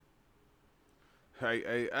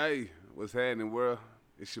Hey, what's happening, world?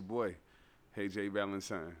 It's your boy, Hey J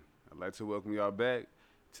Valentine. I'd like to welcome y'all back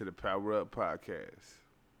to the Power Up Podcast.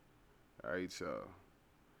 All right, y'all.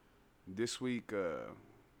 This week,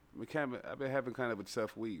 I've been having kind of a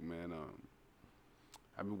tough week, man.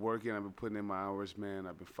 I've been working, I've been putting in my hours, man.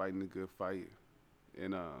 I've been fighting a good fight.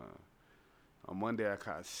 And on Monday, I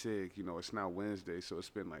got sick. It's now Wednesday, so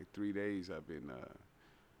it's been like 3 days I've been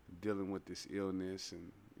dealing with this illness.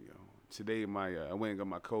 And, today I went and got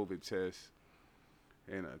my COVID test.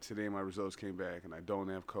 And today my results came back, and I don't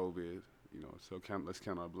have COVID. So let's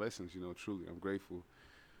count our blessings. Truly, I'm grateful.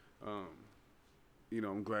 Um,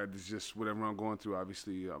 I'm glad it's just whatever I'm going through.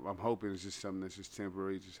 Obviously, I'm hoping it's just something that's just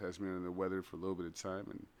temporary. Just has me under the weather for a little bit of time,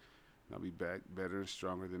 and I'll be back better and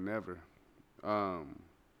stronger than ever. Um,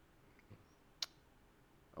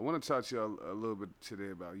 I want to talk to you a little bit today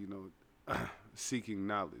about seeking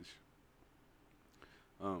knowledge.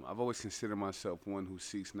 I've always considered myself one who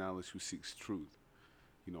seeks knowledge, who seeks truth.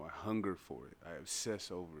 I hunger for it. I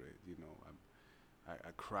obsess over it.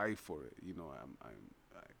 I cry for it.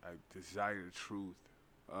 I desire truth.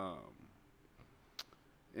 Um,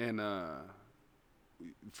 and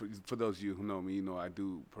for those of you who know me, I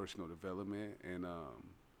do personal development, and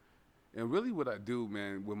really what I do,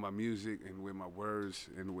 man, with my music and with my words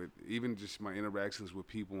and with even just my interactions with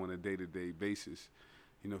people on a day-to-day basis.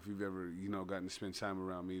 If you've ever gotten to spend time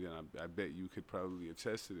around me, then I bet you could probably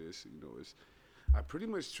attest to this. It's I pretty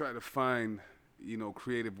much try to find,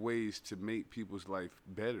 creative ways to make people's life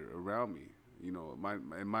better around me,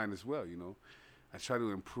 mine and mine as well. I try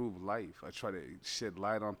to improve life. I try to shed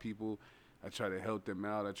light on people. I try to help them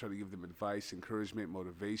out. I try to give them advice, encouragement,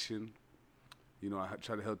 motivation. I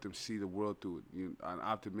try to help them see the world through an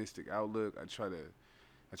optimistic outlook. I try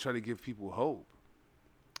to give people hope,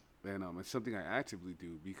 and it's something I actively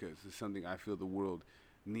do because it's something I feel the world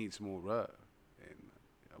needs more of. And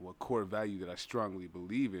what core value that I strongly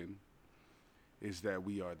believe in is that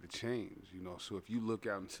we are the change. So if you look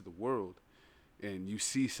out into the world and you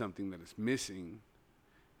see something that is missing,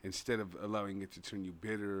 instead of allowing it to turn you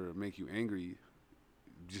bitter or make you angry,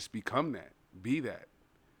 just become that, be that,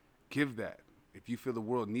 give that. If you feel the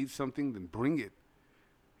world needs something, then bring it.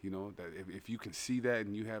 That if you can see that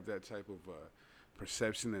and you have that type of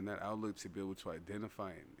perception and that outlook to be able to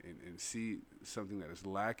identify and see something that is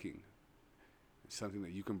lacking, something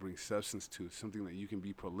that you can bring substance to, something that you can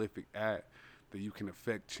be prolific at, that you can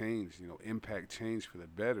affect change, impact change for the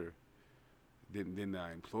better, then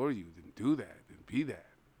I implore you, then do that, then be that.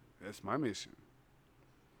 That's my mission.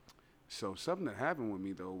 So something that happened with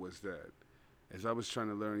me though was that as I was trying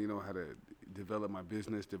to learn, how to develop my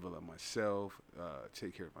business, develop myself,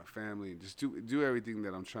 take care of my family, and just do everything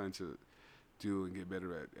that I'm trying to do and get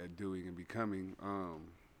better at doing and becoming.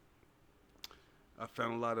 I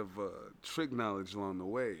found a lot of trick knowledge along the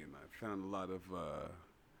way, and I found a lot of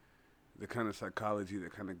the kind of psychology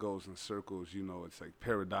that kind of goes in circles. It's like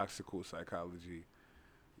paradoxical psychology.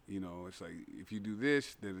 It's like if you do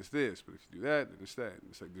this, then it's this, but if you do that, then it's that.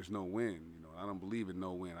 It's like there's no win. I don't believe in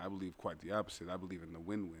no win. I believe quite the opposite. I believe in the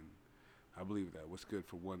win-win. I believe that what's good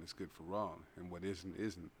for one is good for wrong, and what isn't.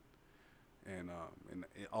 And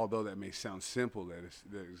although that may sound simple, that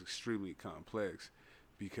is extremely complex,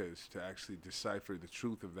 because to actually decipher the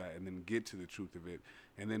truth of that and then get to the truth of it,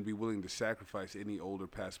 and then be willing to sacrifice any older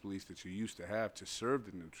past beliefs that you used to have to serve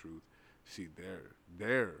the new truth. See, there,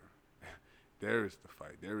 there is the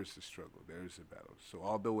fight, there is the struggle, there is the battle. So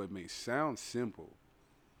although it may sound simple,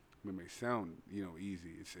 it may sound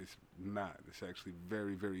easy, it's not. It's actually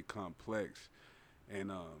very, very complex,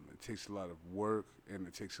 and it takes a lot of work and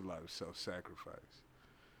it takes a lot of self-sacrifice.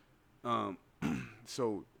 Um,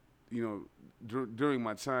 so, during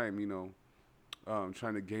my time,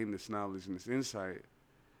 trying to gain this knowledge and this insight,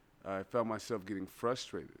 I found myself getting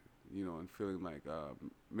frustrated, and feeling like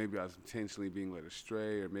maybe I was intentionally being led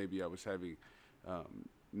astray, or maybe I was having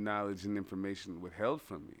knowledge and information withheld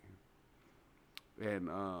from me, and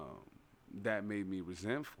that made me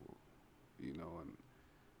resentful, and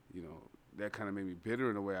that kind of made me bitter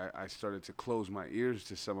in a way. I started to close my ears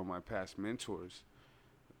to some of my past mentors,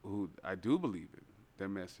 who I do believe in their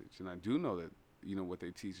message, and I do know that what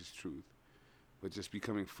they teach is truth, but just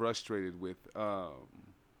becoming frustrated with my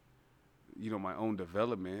own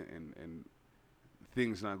development and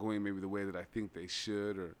things not going maybe the way that I think they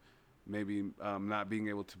should, or maybe not being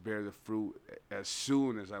able to bear the fruit as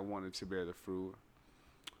soon as I wanted to bear the fruit,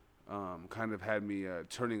 kind of had me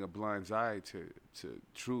turning a blind eye to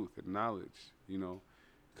truth and knowledge,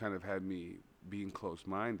 kind of had me being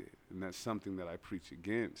closed-minded, and that's something that I preach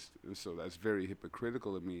against. And so that's very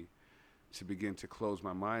hypocritical of me to begin to close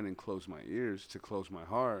my mind and close my ears, to close my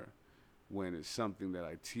heart, when it's something that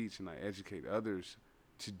I teach and I educate others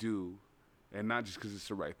to do, and not just because it's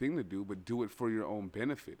the right thing to do, but do it for your own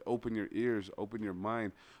benefit. Open your ears, open your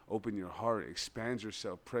mind, open your heart, expand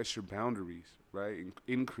yourself, press your boundaries, right?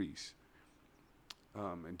 Increase,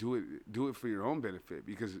 and do it for your own benefit.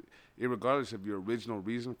 Because regardless of your original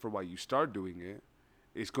reason for why you start doing it,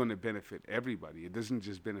 it's going to benefit everybody. It doesn't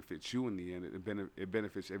just benefit you in the end. It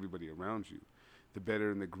benefits everybody around you. The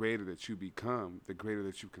better and the greater that you become, the greater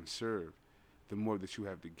that you can serve, the more that you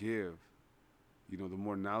have to give. You know, the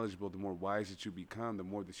more knowledgeable, the more wise that you become, the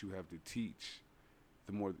more that you have to teach.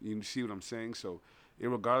 The more, you see what I'm saying? So,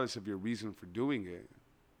 regardless of your reason for doing it,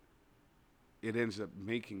 it ends up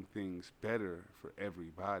making things better for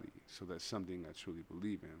everybody. So that's something I truly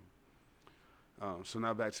believe in. So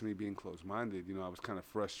now back to me being closed-minded. You know, I was kind of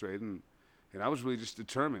frustrated, and I was really just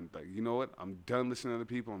determined. Like, you know what? I'm done listening to other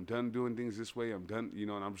people. I'm done doing things this way. I'm done, you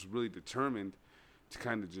know, and I was really determined to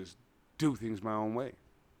kind of just do things my own way.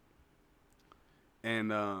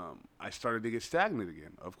 And I started to get stagnant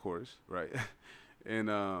again, of course, right? And,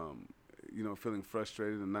 you know, feeling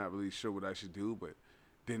frustrated and not really sure what I should do, but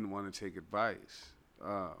didn't want to take advice.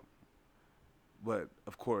 But,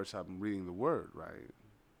 of course, I'm reading the Word, right?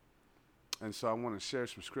 And so I want to share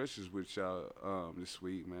some scriptures with y'all this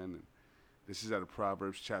week, man. And this is out of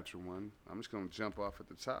Proverbs chapter 1. I'm just going to jump off at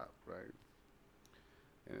the top, right?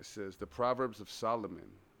 And it says, the Proverbs of Solomon,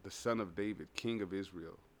 the son of David, king of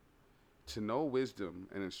Israel, to know wisdom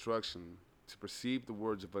and instruction, to perceive the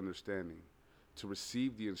words of understanding, to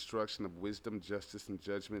receive the instruction of wisdom, justice, and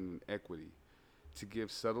judgment, and equity, to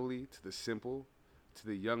give subtly to the simple, to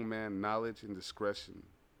the young man knowledge and discretion.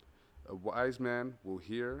 A wise man will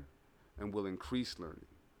hear and will increase learning,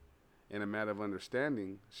 and a man of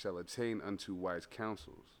understanding shall attain unto wise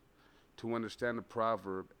counsels. To understand the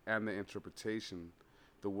proverb and the interpretation,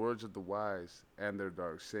 the words of the wise and their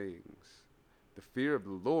dark sayings. The fear of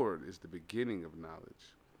the Lord is the beginning of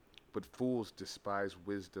knowledge, but fools despise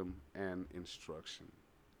wisdom and instruction.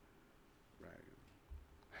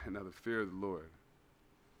 Right. Now the fear of the Lord.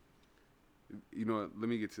 You know what? Let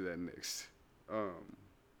me get to that next.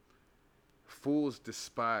 Fools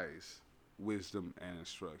despise wisdom and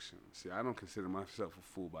instruction. See, I don't consider myself a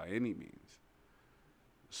fool by any means.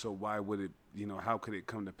 So why would it, you know, how could it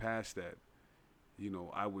come to pass that, you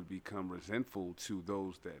know, I would become resentful to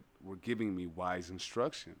those that were giving me wise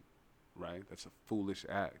instruction, right? That's a foolish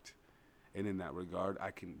act. And in that regard,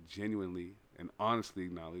 I can genuinely and honestly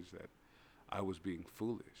acknowledge that I was being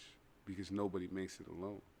foolish because nobody makes it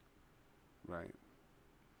alone, right?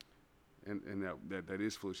 And that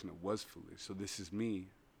is foolish, and it was foolish. So this is me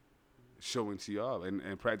showing to y'all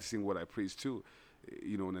and practicing what I preach too,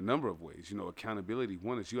 you know, in a number of ways. You know, accountability,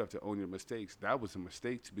 one is you have to own your mistakes. That was a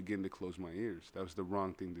mistake to begin to close my ears. That was the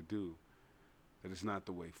wrong thing to do. That is not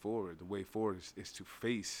the way forward. The way forward is to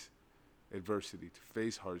face adversity, to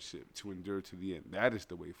face hardship, to endure to the end. That is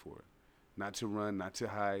the way forward. Not to run, not to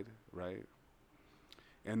hide, right?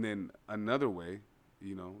 And then another way,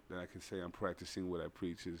 you know, that I can say I'm practicing what I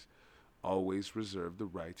preach is always reserve the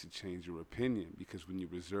right to change your opinion, because when you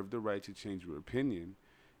reserve the right to change your opinion,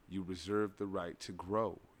 you reserve the right to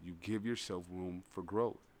grow. You give yourself room for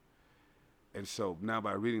growth. And so now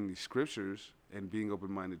by reading these scriptures and being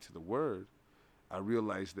open-minded to the Word, I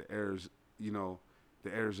realize the errors, you know,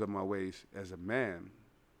 the errors of my ways as a man,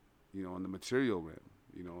 you know, in the material realm,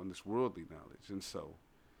 you know, in this worldly knowledge. And so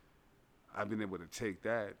I've been able to take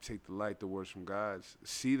that, take the light, the words from God,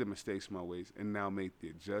 see the mistakes of my ways, and now make the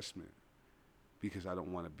adjustment. Because I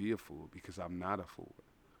don't want to be a fool, because I'm not a fool.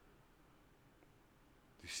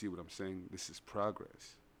 Do you see what I'm saying? This is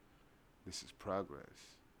progress. This is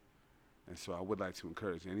progress. And so I would like to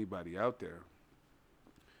encourage anybody out there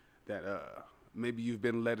that maybe you've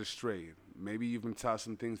been led astray. Maybe you've been taught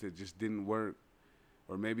some things that just didn't work.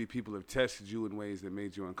 Or maybe people have tested you in ways that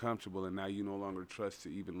made you uncomfortable, and now you no longer trust to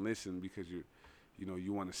even listen because you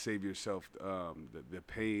want to save yourself the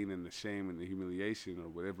pain and the shame and the humiliation or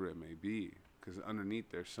whatever it may be. Because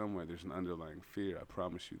underneath there somewhere, there's an underlying fear. I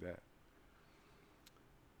promise you that.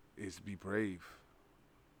 Is be brave.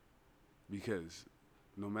 Because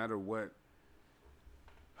no matter what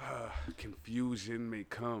confusion may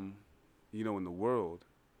come, you know, in the world,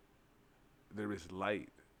 there is light.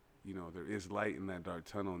 You know, there is light in that dark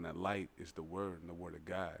tunnel, and that light is the Word and the Word of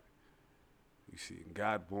God. You see, and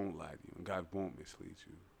God won't lie to you, and God won't mislead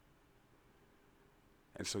you.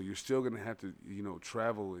 And so you're still going to have to, you know,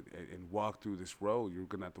 travel and walk through this road. You're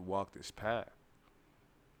going to have to walk this path.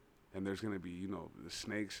 And there's going to be, you know, the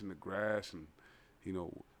snakes in the grass and, you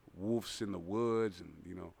know, wolves in the woods and,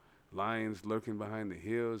 you know, lions lurking behind the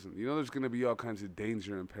hills. And, you know, there's going to be all kinds of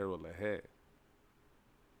danger and peril ahead.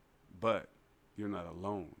 But you're not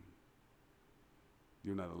alone.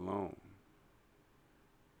 You're not alone.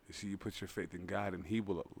 You see, you put your faith in God, and He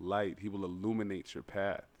will light, He will illuminate your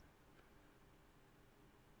path.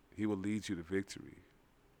 He will lead you to victory.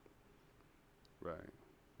 Right.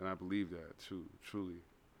 And I believe that too, truly,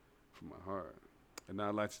 from my heart. And now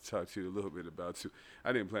I'd like to talk to you a little bit about too.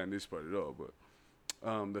 I didn't plan this part at all,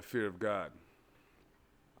 but the fear of God.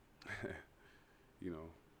 You know,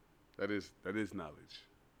 that is knowledge.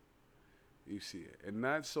 You see it, and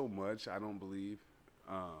not so much. I don't believe,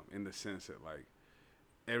 in the sense that like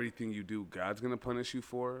everything you do, God's gonna punish you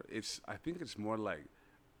for. I think it's more like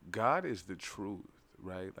God is the truth,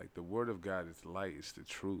 right? Like the Word of God is light. It's the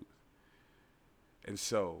truth. And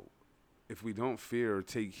so, if we don't fear or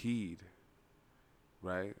take heed,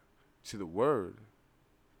 right, to the Word,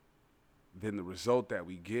 then the result that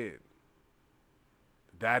we get,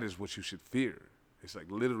 that is what you should fear. It's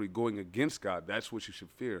like literally going against God. That's what you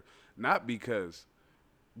should fear. Not because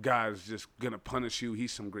God's just going to punish you.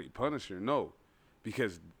 He's some great punisher. No,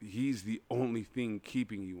 because He's the only thing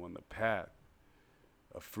keeping you on the path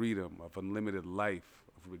of freedom, of unlimited life,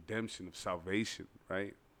 of redemption, of salvation,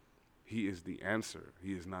 right? He is the answer.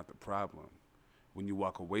 He is not the problem. When you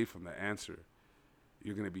walk away from the answer,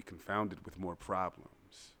 you're going to be confounded with more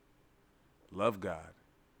problems. Love God,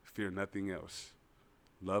 fear nothing else.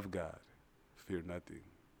 Love God, fear nothing.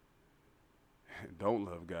 Don't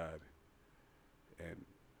love God, and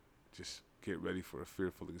just get ready for a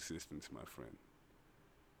fearful existence, my friend.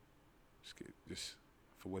 Just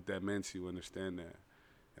for what that meant to you, understand that.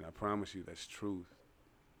 And I promise you, that's truth.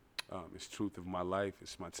 It's truth of my life.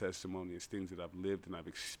 It's my testimony. It's things that I've lived and I've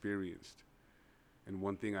experienced. And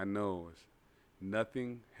one thing I know is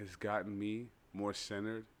nothing has gotten me more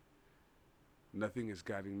centered. Nothing has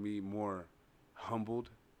gotten me more humbled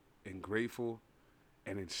and grateful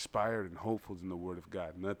and inspired and hopeful than the Word of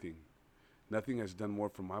God. Nothing. Nothing has done more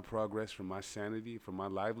for my progress, for my sanity, for my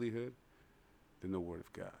livelihood than the Word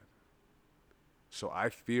of God. So I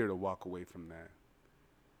fear to walk away from that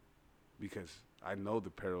because I know the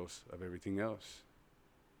perils of everything else.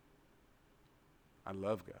 I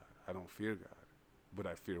love God. I don't fear God, but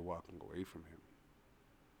I fear walking away from Him.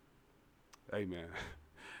 Hey, man,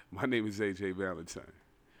 my name is AJ Valentine.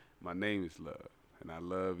 My name is love, and I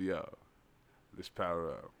love y'all. Let's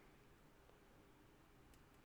power up.